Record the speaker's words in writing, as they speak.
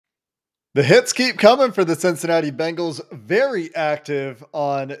The hits keep coming for the Cincinnati Bengals. Very active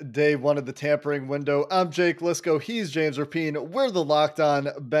on day one of the tampering window. I'm Jake Lisco. He's James Rapine. We're the Locked On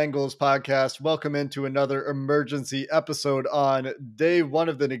Bengals podcast. Welcome into another emergency episode on day one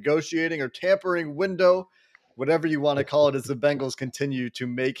of the negotiating or tampering window, whatever you want to call it, as the Bengals continue to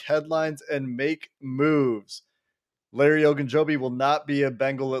make headlines and make moves. Larry Ogunjobi will not be a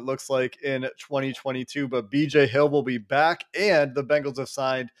Bengal, it looks like, in 2022, but BJ Hill will be back, and the Bengals have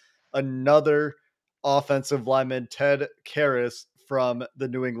signed another offensive lineman, Ted Karras, from the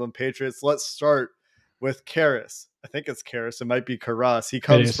New England Patriots. Let's start with Karras. I think it's Karras. It might be Karras.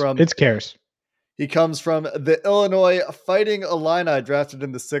 It's Karras. He comes from the Illinois Fighting Illini, drafted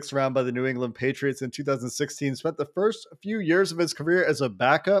in the 6th round by the New England Patriots in 2016. Spent the first few years of his career as a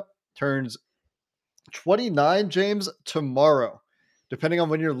backup, turns 29, James, tomorrow. Depending on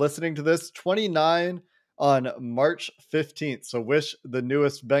when you're listening to this, 29 on March 15th. So wish the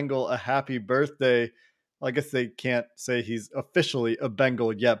newest Bengal a happy birthday. Well, I guess they can't say he's officially a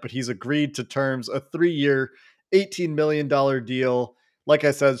Bengal yet, but he's agreed to terms, a 3-year, $18 million deal. Like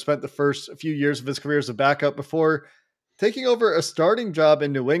I said, spent the first few years of his career as a backup before taking over a starting job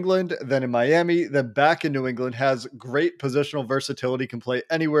in New England, then in Miami, then back in New England. Has great positional versatility, can play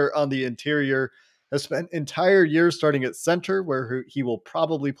anywhere on the interior. Has spent entire years starting at center, where he will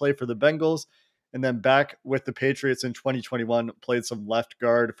probably play for the Bengals, and then back with the Patriots in 2021, played some left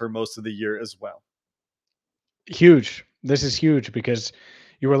guard for most of the year as well. Huge. This is huge because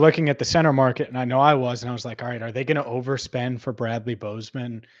you were looking at the center market, and I know I was, and I was like, all right, are they going to overspend for Bradley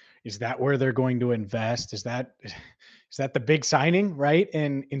Bozeman? Is that where they're going to invest? Is that the big signing, right?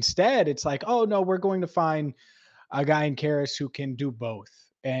 And instead, it's like, oh no, we're going to find a guy in Karras who can do both.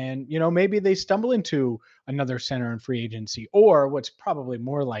 And, maybe they stumble into another center in free agency, or what's probably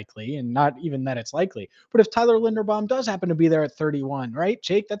more likely, and not even that it's likely, but if Tyler Linderbaum does happen to be there at 31, right,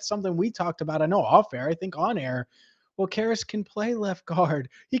 Jake, that's something we talked about. I know off air, I think on air. Well, Karras can play left guard.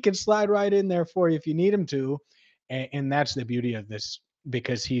 He can slide right in there for you if you need him to. And that's the beauty of this,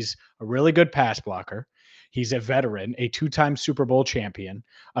 because he's a really good pass blocker. He's a veteran, a 2-time Super Bowl champion,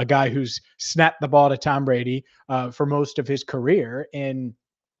 a guy who's snapped the ball to Tom Brady for most of his career. And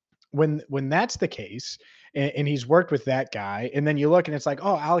when that's the case, and he's worked with that guy, and then you look and it's like,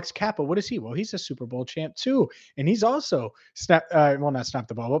 oh, Alex Kappa, what is he? Well, he's a Super Bowl champ too, and he's also not snapped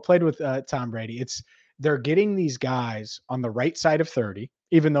the ball, but played with Tom Brady. They're getting these guys on the right side of 30,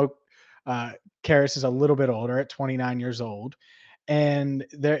 even though Karras is a little bit older at 29 years old, and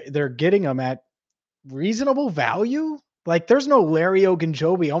they're getting them at reasonable value. Like, there's no Larry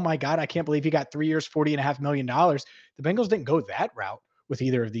Ogunjobi. Oh my God, I can't believe he got 3 years, $40.5 million. The Bengals didn't go that route with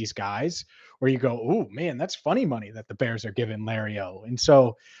either of these guys, where you go, oh man, that's funny money that the Bears are giving Larry O. And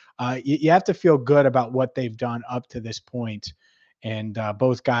so you have to feel good about what they've done up to this point. And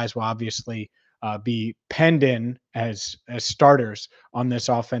both guys will obviously be penned in as starters on this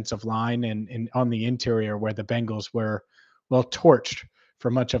offensive line and on the interior, where the Bengals were, well, torched for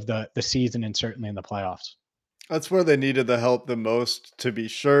much of the season and certainly in the playoffs. That's where they needed the help the most, to be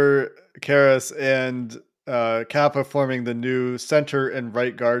sure. Karras and Kappa forming the new center and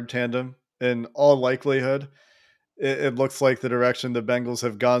right guard tandem in all likelihood. It looks like the direction the Bengals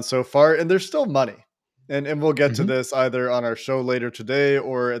have gone so far, and there's still money. And we'll get to this either on our show later today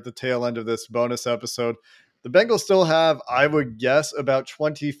or at the tail end of this bonus episode. The Bengals still have, I would guess, about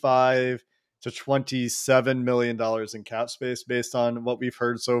 $25 to $27 million in cap space based on what we've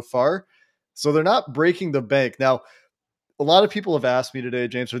heard so far. So they're not breaking the bank. Now, a lot of people have asked me today,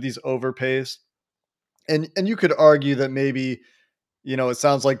 James, are these overpays? And you could argue that maybe, it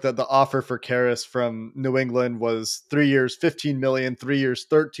sounds like the offer for Karras from New England was 3 years, $15 million, 3 years,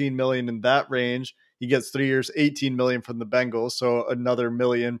 $13 million, in that range. He gets 3 years, $18 million from the Bengals. So another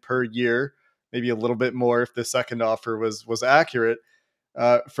million per year, maybe a little bit more if the second offer was accurate.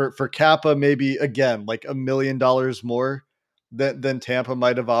 For Kappa, maybe again, like $1 million more than Tampa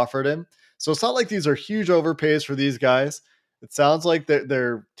might have offered him. So it's not like these are huge overpays for these guys. It sounds like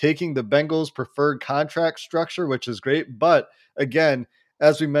they're taking the Bengals' preferred contract structure, which is great. But again,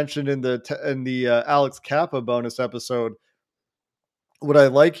 as we mentioned in the Alex Kappa bonus episode, what I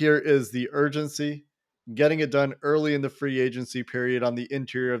like here is the urgency, getting it done early in the free agency period on the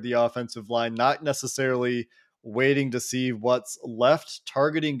interior of the offensive line, not necessarily waiting to see what's left,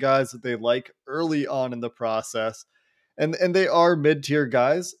 targeting guys that they like early on in the process. And they are mid-tier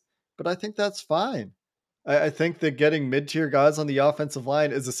guys, but I think that's fine. I think that getting mid-tier guys on the offensive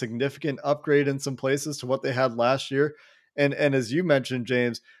line is a significant upgrade in some places to what they had last year. And as you mentioned,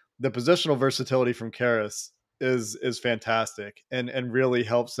 James, the positional versatility from Karras is fantastic and really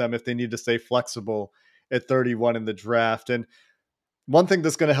helps them if they need to stay flexible at 31 in the draft. And one thing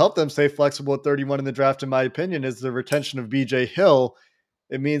that's going to help them stay flexible at 31 in the draft, in my opinion, is the retention of BJ Hill.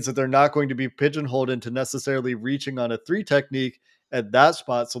 It means that they're not going to be pigeonholed into necessarily reaching on a three technique at that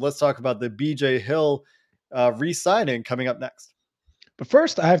spot. So let's talk about the BJ Hill re-signing coming up next. But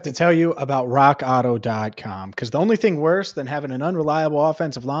first, I have to tell you about rockauto.com, because the only thing worse than having an unreliable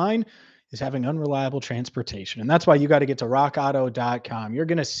offensive line is having unreliable transportation. And that's why you got to get to rockauto.com. You're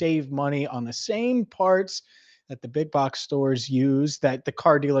going to save money on the same parts that the big box stores use, that the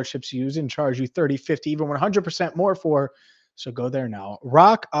car dealerships use, and charge you 30, 50, even 100% more for. So go there now,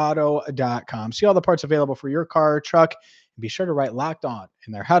 rockauto.com. See all the parts available for your car, truck, and be sure to write Locked On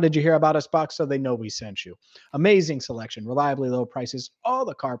in there. How did you hear about us box, so they know we sent you. Amazing selection, reliably low prices, all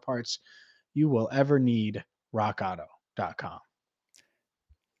the car parts you will ever need. rockauto.com.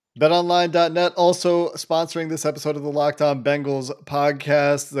 BetOnline.net also sponsoring this episode of the Locked On Bengals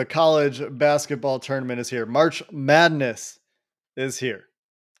podcast. The college basketball tournament is here. March Madness is here.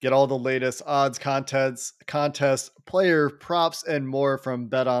 Get all the latest odds, contests, player props, and more from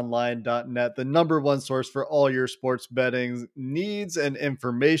BetOnline.net, the number one source for all your sports betting needs and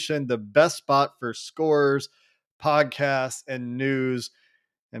information, the best spot for scores, podcasts, and news.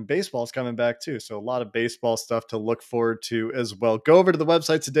 And baseball's coming back too. So a lot of baseball stuff to look forward to as well. Go over to the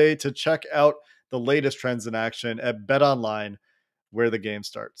website today to check out the latest trends in action at BetOnline, where the game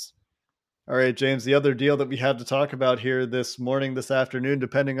starts. All right, James, the other deal that we had to talk about here this morning, this afternoon,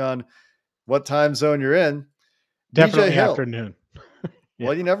 depending on what time zone you're in, BJ Definitely Hill. afternoon. Yeah.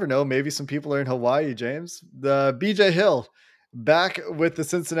 Well, you never know. Maybe some people are in Hawaii, James. The BJ Hill back with the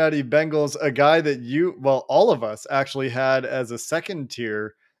Cincinnati Bengals, a guy that all of us actually had as a second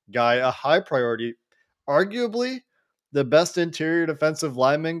tier guy, a high priority, arguably the best interior defensive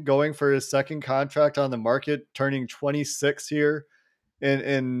lineman going for his second contract on the market, turning 26 here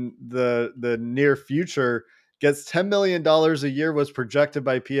in the near future, gets $10 million a year, was projected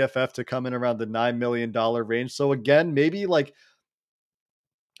by PFF to come in around the $9 million range. So again, maybe like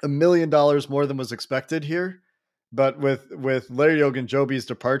 $1 million more than was expected here. But with Larry Ogunjobi's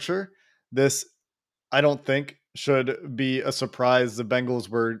departure, this, I don't think, should be a surprise. The Bengals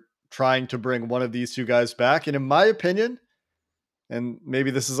were trying to bring one of these two guys back. And in my opinion, and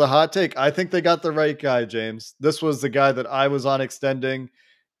maybe this is a hot take, I think they got the right guy, James. This was the guy that I was on extending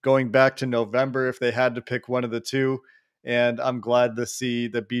going back to November if they had to pick one of the two. And I'm glad to see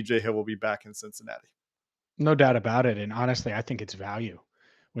that BJ Hill will be back in Cincinnati. No doubt about it. And honestly, I think it's value.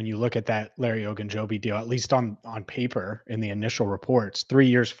 When you look at that Larry Ogunjobi deal, at least on paper in the initial reports, 3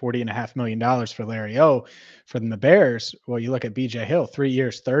 years, $40.5 million for Larry O. From the Bears. Well, you look at BJ Hill, 3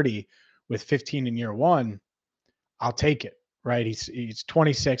 years, 30 with 15 in year one. I'll take it, right? He's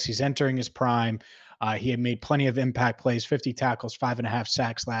 26. He's entering his prime. He had made plenty of impact plays, 50 tackles, 5.5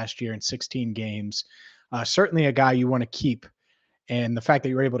 sacks last year in 16 games. Certainly a guy you want to keep. And the fact that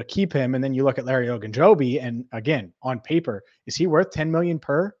you're able to keep him, and then you look at Larry Ogunjobi, and again, on paper, is he worth 10 million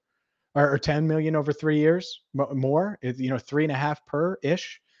per, or 10 million over 3 years more? 3.5 per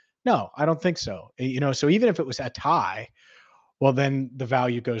ish? No, I don't think so. So even if it was a tie, well, then the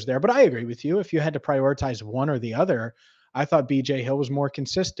value goes there. But I agree with you. If you had to prioritize one or the other, I thought BJ Hill was more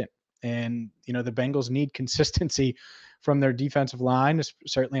consistent. And, the Bengals need consistency from their defensive line,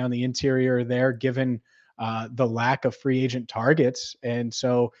 certainly on the interior there, given the lack of free agent targets. And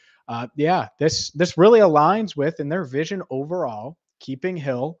so, this really aligns with, in their vision overall, keeping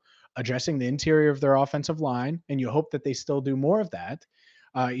Hill, addressing the interior of their offensive line. And you hope that they still do more of that,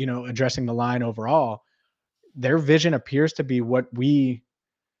 addressing the line overall. Their vision appears to be what we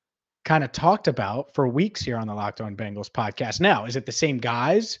kind of talked about for weeks here on the Locked On Bengals podcast. Now, is it the same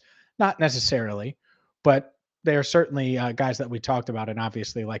guys? Not necessarily, but they're certainly guys that we talked about. And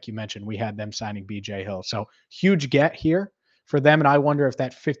obviously, like you mentioned, we had them signing BJ Hill. So huge get here for them. And I wonder if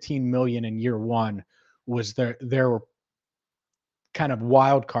that 15 million in year one was their kind of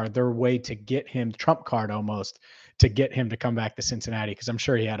wild card, their way to get him, trump card almost, to get him to come back to Cincinnati, because I'm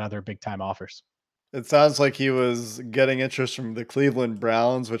sure he had other big time offers. It sounds like he was getting interest from the Cleveland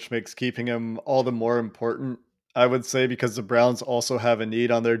Browns, which makes keeping him all the more important, I would say, because the Browns also have a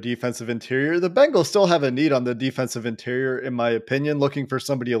need on their defensive interior. The Bengals still have a need on the defensive interior, in my opinion, looking for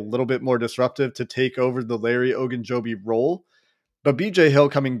somebody a little bit more disruptive to take over the Larry Ogunjobi role. But BJ Hill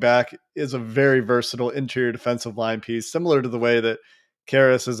coming back is a very versatile interior defensive line piece, similar to the way that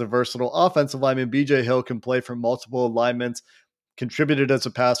Karras is a versatile offensive lineman. BJ Hill can play from multiple alignments, contributed as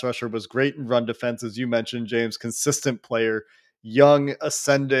a pass rusher, was great in run defense, as you mentioned, James, consistent player, young,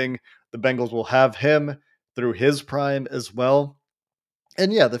 ascending. The Bengals will have him through his prime as well.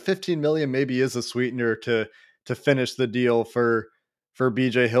 And yeah, the 15 million maybe is a sweetener to finish the deal for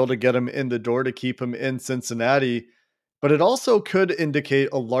BJ Hill, to get him in the door, to keep him in Cincinnati. but it also could indicate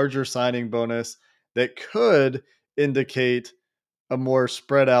a larger signing bonus that could indicate a more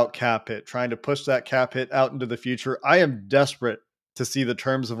spread out cap hit, trying to push that cap hit out into the future. I am desperate to see the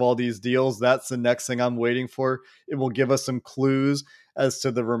terms of all these deals. That's the next thing I'm waiting for. It will give us some clues as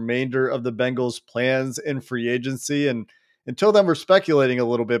to the remainder of the Bengals' plans in free agency. And until then, we're speculating a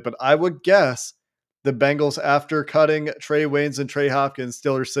little bit, but I would guess the Bengals, after cutting Trey Waynes and Trey Hopkins,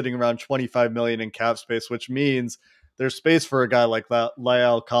 still are sitting around 25 million in cap space, which means there's space for a guy like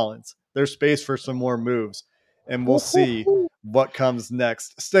La'el Collins. There's space for some more moves, and we'll see what comes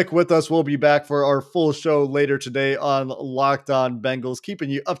next. Stick with us. We'll be back for our full show later today on Locked On Bengals, keeping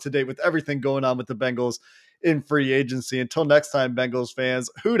you up to date with everything going on with the Bengals in free agency. Until next time, Bengals fans,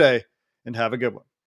 hoo day and have a good one.